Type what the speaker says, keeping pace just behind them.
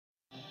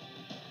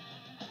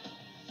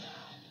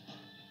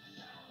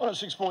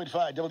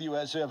106.5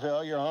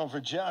 WSFL, your home for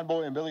John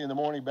Boy and Billy in the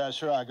morning.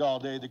 Best rock all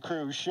day. The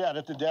Crüe shot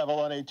at the devil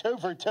on a Two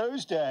for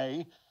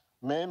Tuesday.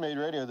 Man-made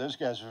radio. Those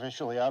guys are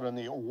officially out on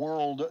the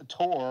world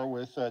tour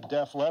with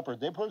Def Leppard.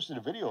 They posted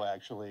a video,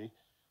 actually,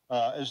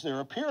 as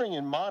they're appearing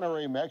in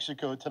Monterrey,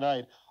 Mexico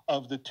tonight,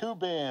 of the two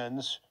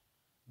bands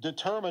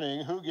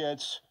determining who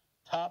gets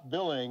top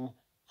billing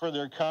for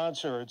their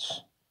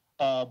concerts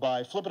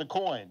by flipping a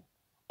coin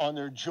on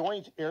their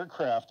joint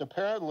aircraft.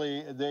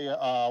 Apparently, they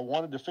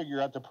wanted to figure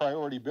out the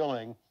priority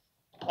billing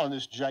on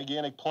this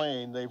gigantic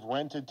plane they've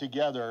rented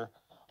together,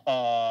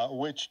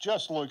 which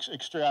just looks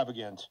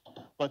extravagant.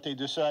 But they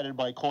decided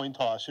by coin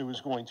toss who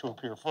was going to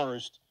appear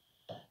first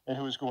and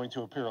who was going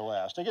to appear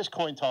last. I guess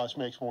coin toss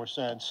makes more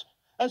sense.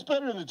 That's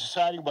better than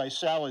deciding by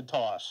salad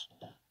toss,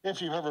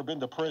 if you've ever been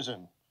to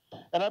prison.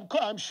 And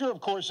I'm sure, of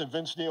course, that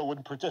Vince Neil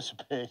wouldn't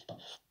participate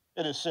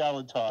in a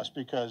salad toss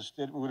because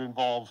it would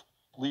involve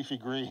leafy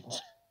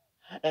greens.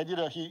 And, you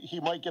know, he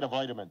might get a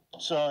vitamin.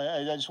 So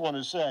I just want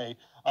to say,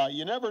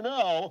 you never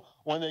know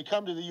when they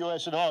come to the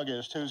U.S. in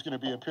August who's going to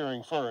be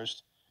appearing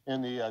first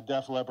in the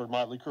Def Leppard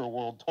Mötley Crüe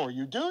World Tour.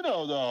 You do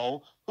know,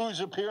 though,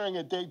 who's appearing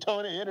at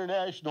Daytona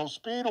International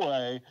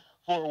Speedway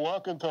for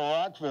Welcome to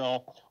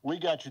Rockville. We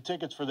got your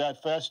tickets for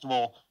that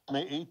festival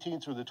May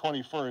 18th through the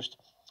 21st.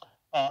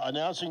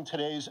 Announcing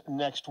today's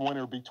next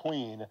winner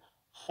between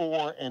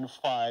 4 and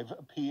 5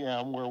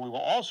 p.m., where we will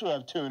also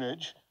have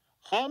tunage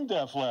from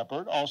Def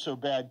Leppard, also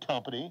Bad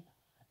Company,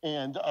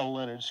 and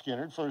Leonard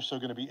Skinner. First, they're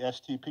going to be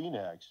STP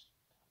next.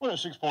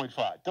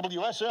 106.5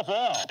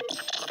 WSFL.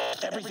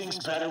 Everything's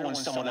better when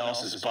someone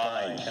else is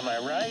buying. Am I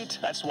right?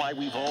 That's why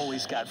we've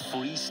always got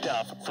free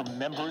stuff from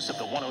members of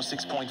the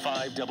 106.5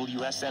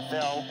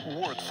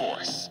 WSFL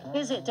workforce.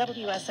 Visit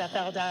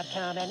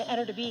WSFL.com and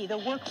enter to be the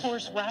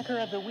Workforce Rocker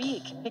of the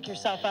Week. Pick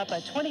yourself up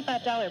a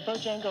 $25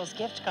 Bojangles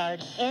gift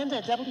card and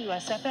a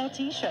WSFL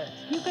t-shirt.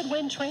 You could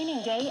win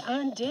Training Day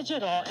on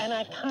digital, an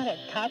iconic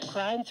cop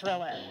crime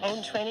thriller.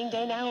 Own Training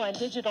Day now on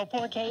digital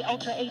 4K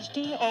Ultra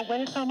HD or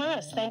win it from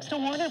us thanks to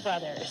Warner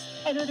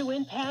Brothers. Enter to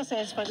win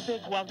passes for the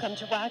big Welcome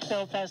to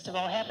Rockville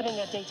Festival happening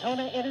at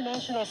Daytona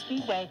International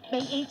Speedway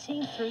May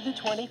 18th through the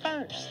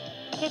 21st.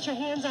 Get your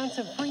hands on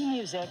some free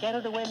music.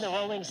 Enter to win the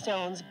Rolling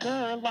Stones'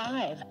 Grr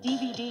Live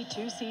DVD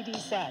 2-CD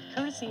set,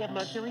 courtesy of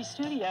Mercury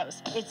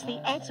Studios. It's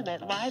the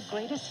ultimate live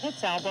greatest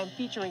hits album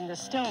featuring the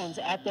Stones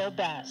at their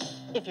best.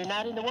 If you're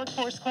not in the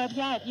Workforce Club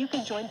yet, you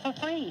can join for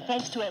free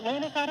thanks to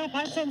Atlantic Auto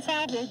Parts and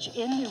Salvage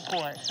in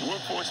Newport.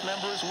 Workforce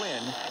members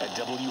win at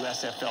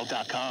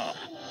WSFL.com.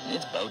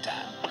 It's bow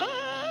time.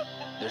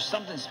 There's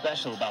something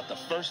special about the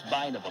first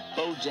bite of a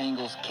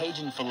Bojangles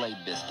Cajun Filet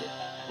biscuit,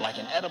 like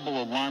an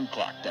edible alarm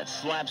clock that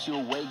slaps you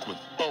awake with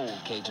bold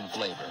Cajun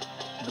flavor.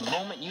 The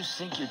moment you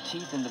sink your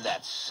teeth into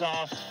that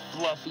soft,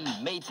 fluffy,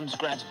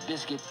 made-from-scratch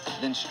biscuit,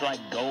 then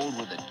strike gold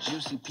with a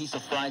juicy piece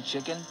of fried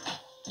chicken,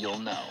 you'll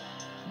know.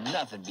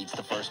 Nothing beats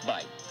the first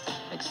bite,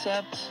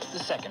 except the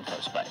second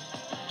first bite.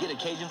 Get a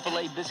Cajun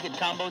Filet biscuit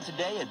combo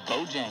today at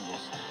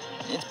Bojangles.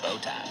 It's bow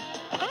time.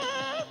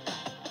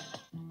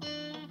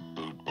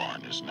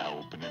 Is now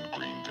open in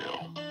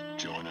Greenville.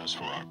 Join us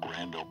for our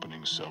grand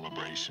opening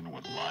celebration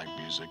with live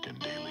music and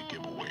daily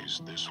giveaways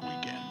this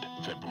weekend,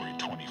 February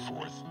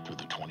 24th through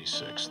the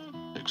 26th.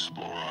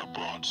 Explore our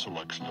broad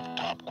selection of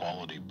top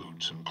quality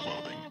boots and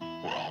clothing.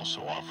 We're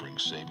also offering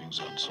savings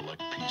on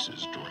select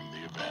pieces during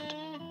the event.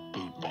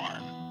 Boot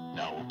Barn,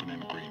 now open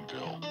in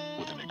Greenville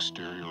with an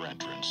exterior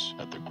entrance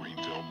at the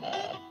Greenville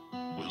Mall.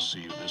 We'll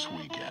see you this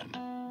weekend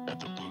at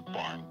the Boot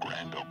Barn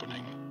grand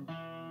opening.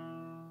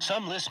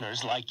 Some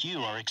listeners like you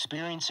are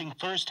experiencing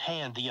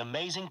firsthand the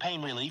amazing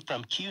pain relief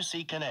from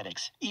QC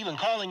Kinetics, even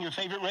calling your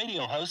favorite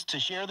radio host to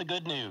share the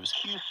good news.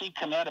 QC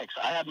Kinetics.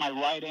 I had my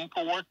right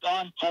ankle worked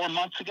on 4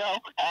 months ago.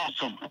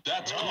 Awesome.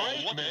 That's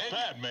great, look man. at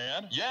that,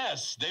 man.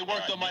 Yes, they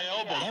worked on my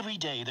elbow. Every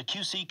day, the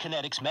QC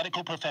Kinetics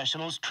medical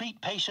professionals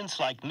treat patients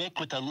like Mick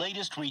with the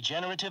latest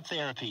regenerative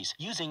therapies,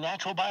 using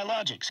natural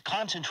biologics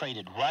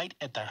concentrated right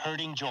at the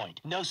hurting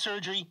joint. No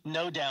surgery,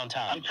 no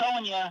downtime. I'm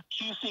telling you,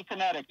 QC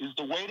Kinetics is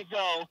the way to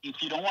go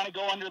if you don't want to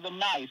go under the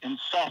knife and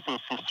suffer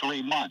for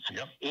 3 months.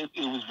 Yep. It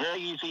was very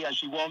easy,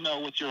 as you well know,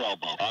 with your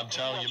elbow. I'm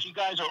telling you. You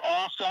guys are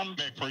awesome.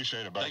 I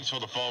appreciate it, buddy. Thanks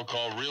for the phone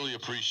call. Really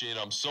appreciate it.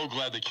 I'm so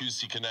glad that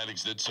QC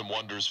Kinetics did some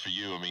wonders for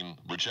you. I mean,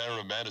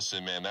 regenerative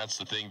medicine, man, that's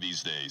the thing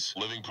these days.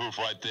 Living proof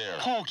right there.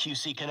 Call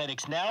QC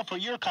Kinetics now for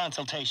your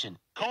consultation.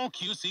 Call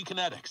QC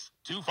Kinetics,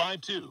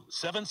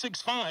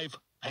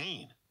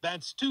 252-765-PAIN.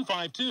 That's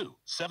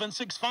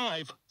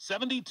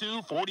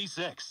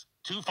 252-765-7246.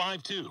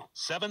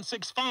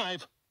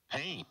 252-765-PAIN.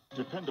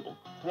 Dependable,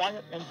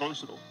 quiet, and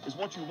versatile is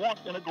what you want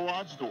in a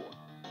garage door.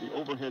 The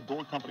Overhead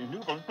Door Company New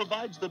Bern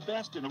provides the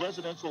best in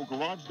residential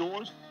garage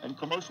doors and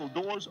commercial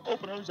doors,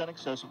 openers, and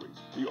accessories.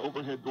 The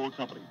Overhead Door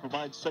Company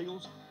provides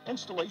sales,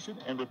 installation,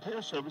 and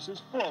repair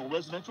services for all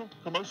residential,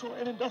 commercial,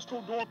 and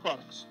industrial door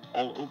products.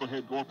 All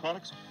overhead door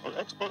products are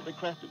expertly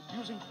crafted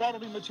using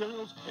quality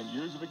materials and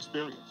years of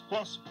experience.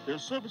 Plus, their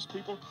service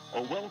people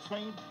are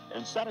well-trained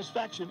and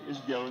satisfaction is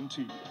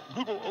guaranteed.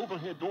 Google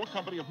Overhead Door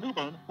Company of New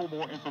Bern for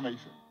more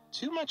information.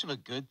 Too much of a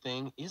good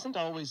thing isn't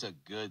always a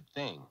good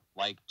thing,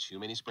 like too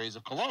many sprays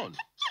of cologne,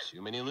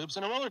 too many loops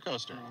in a roller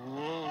coaster,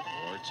 or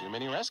too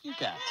many rescue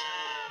cats.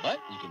 But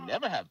you can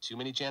never have too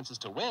many chances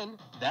to win.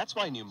 That's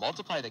why new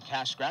Multiply the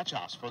Cash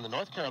scratch-offs from the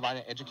North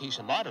Carolina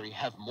Education Lottery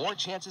have more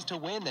chances to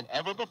win than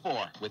ever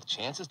before. With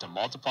chances to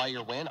multiply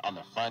your win on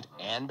the front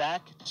and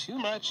back, too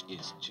much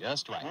is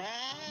just right.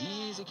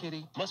 Easy,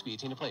 kitty. Must be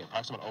 18 to play.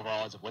 Approximate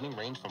overall odds of winning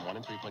range from 1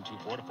 in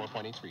 3.24 to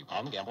 4.83.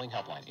 Problem Gambling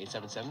Helpline,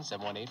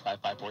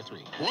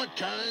 877-718-5543. What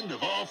kind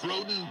of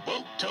off-roading,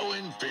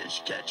 boat-towing,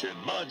 fish-catching,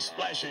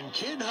 mud-splashing,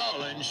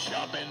 kid-hauling,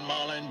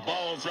 shopping-mauling,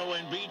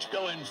 ball-throwing,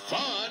 beach-going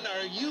fun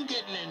are you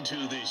getting into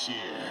this year?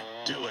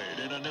 Do it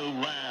in a new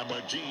Ram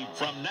or Jeep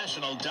from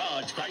National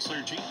Dodge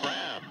Chrysler Jeep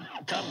Ram.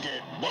 Come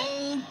get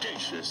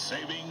bodacious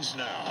savings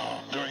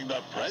now during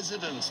the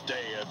President's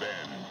Day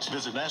event.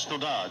 Visit National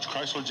Dodge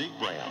Chrysler Jeep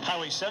Ram,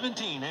 Highway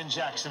 17 in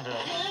Jacksonville.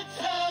 It's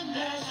a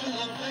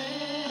national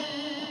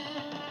thing.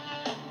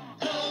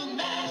 Go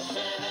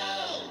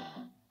National!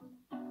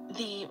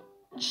 The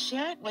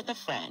share it with a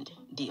friend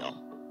deal,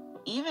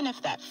 even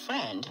if that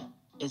friend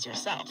is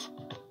yourself.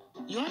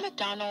 Your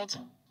McDonald's,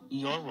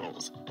 your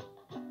rules.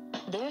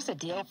 There's a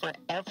deal for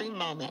every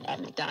moment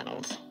at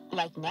McDonald's.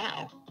 Like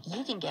now,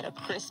 you can get a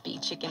crispy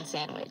chicken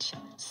sandwich,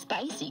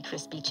 spicy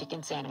crispy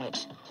chicken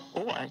sandwich,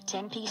 or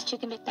 10-piece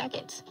chicken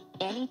McNuggets,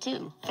 any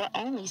two, for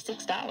only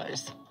 $6.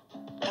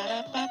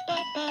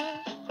 Ba-da-ba-ba-ba.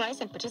 Price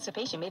and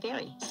participation may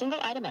vary. Single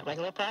item at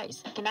regular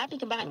price. Cannot be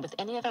combined with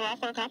any other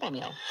offer or combo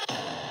meal.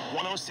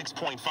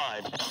 106.5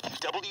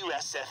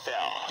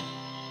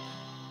 WSFL.